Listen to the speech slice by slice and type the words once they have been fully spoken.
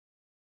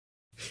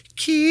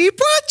Keep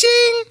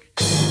watching!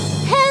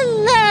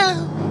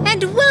 Hello,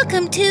 and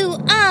welcome to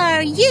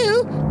Are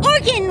You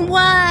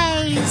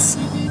Organwise?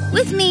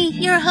 With me,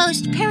 your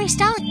host,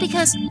 Peristaltic,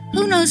 because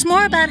who knows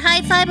more about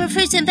high-fiber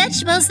fruits and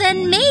vegetables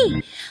than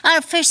me?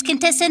 Our first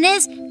contestant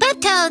is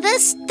Pepto the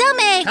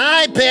Stomach.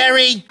 Hi,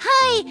 Perry.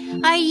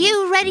 Hi, are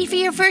you ready for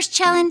your first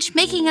challenge,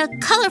 making a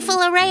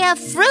colorful array of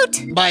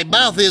fruit? My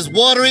mouth is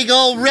watering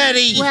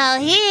already.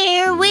 Well,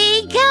 here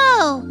we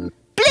go.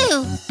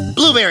 Blue,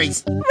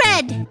 Blueberries,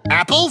 red,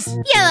 apples,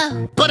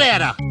 yellow,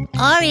 banana,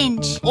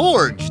 orange,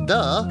 orange,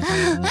 duh,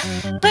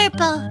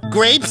 purple,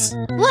 grapes,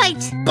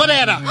 white.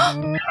 banana.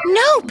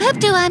 No,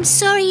 Pepto, I'm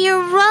sorry,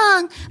 you're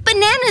wrong.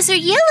 Bananas are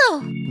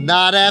yellow.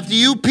 Not after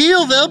you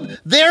peel them.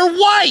 They're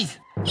white.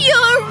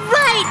 You're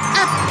right.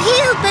 A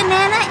peeled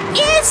banana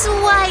is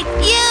white.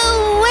 You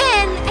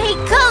win a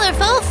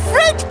colorful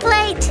fruit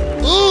plate.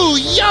 Ooh,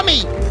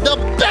 yummy. The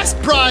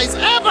best prize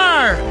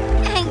ever.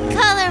 And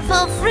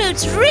colorful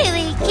fruits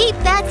really keep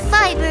that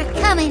fiber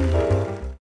coming.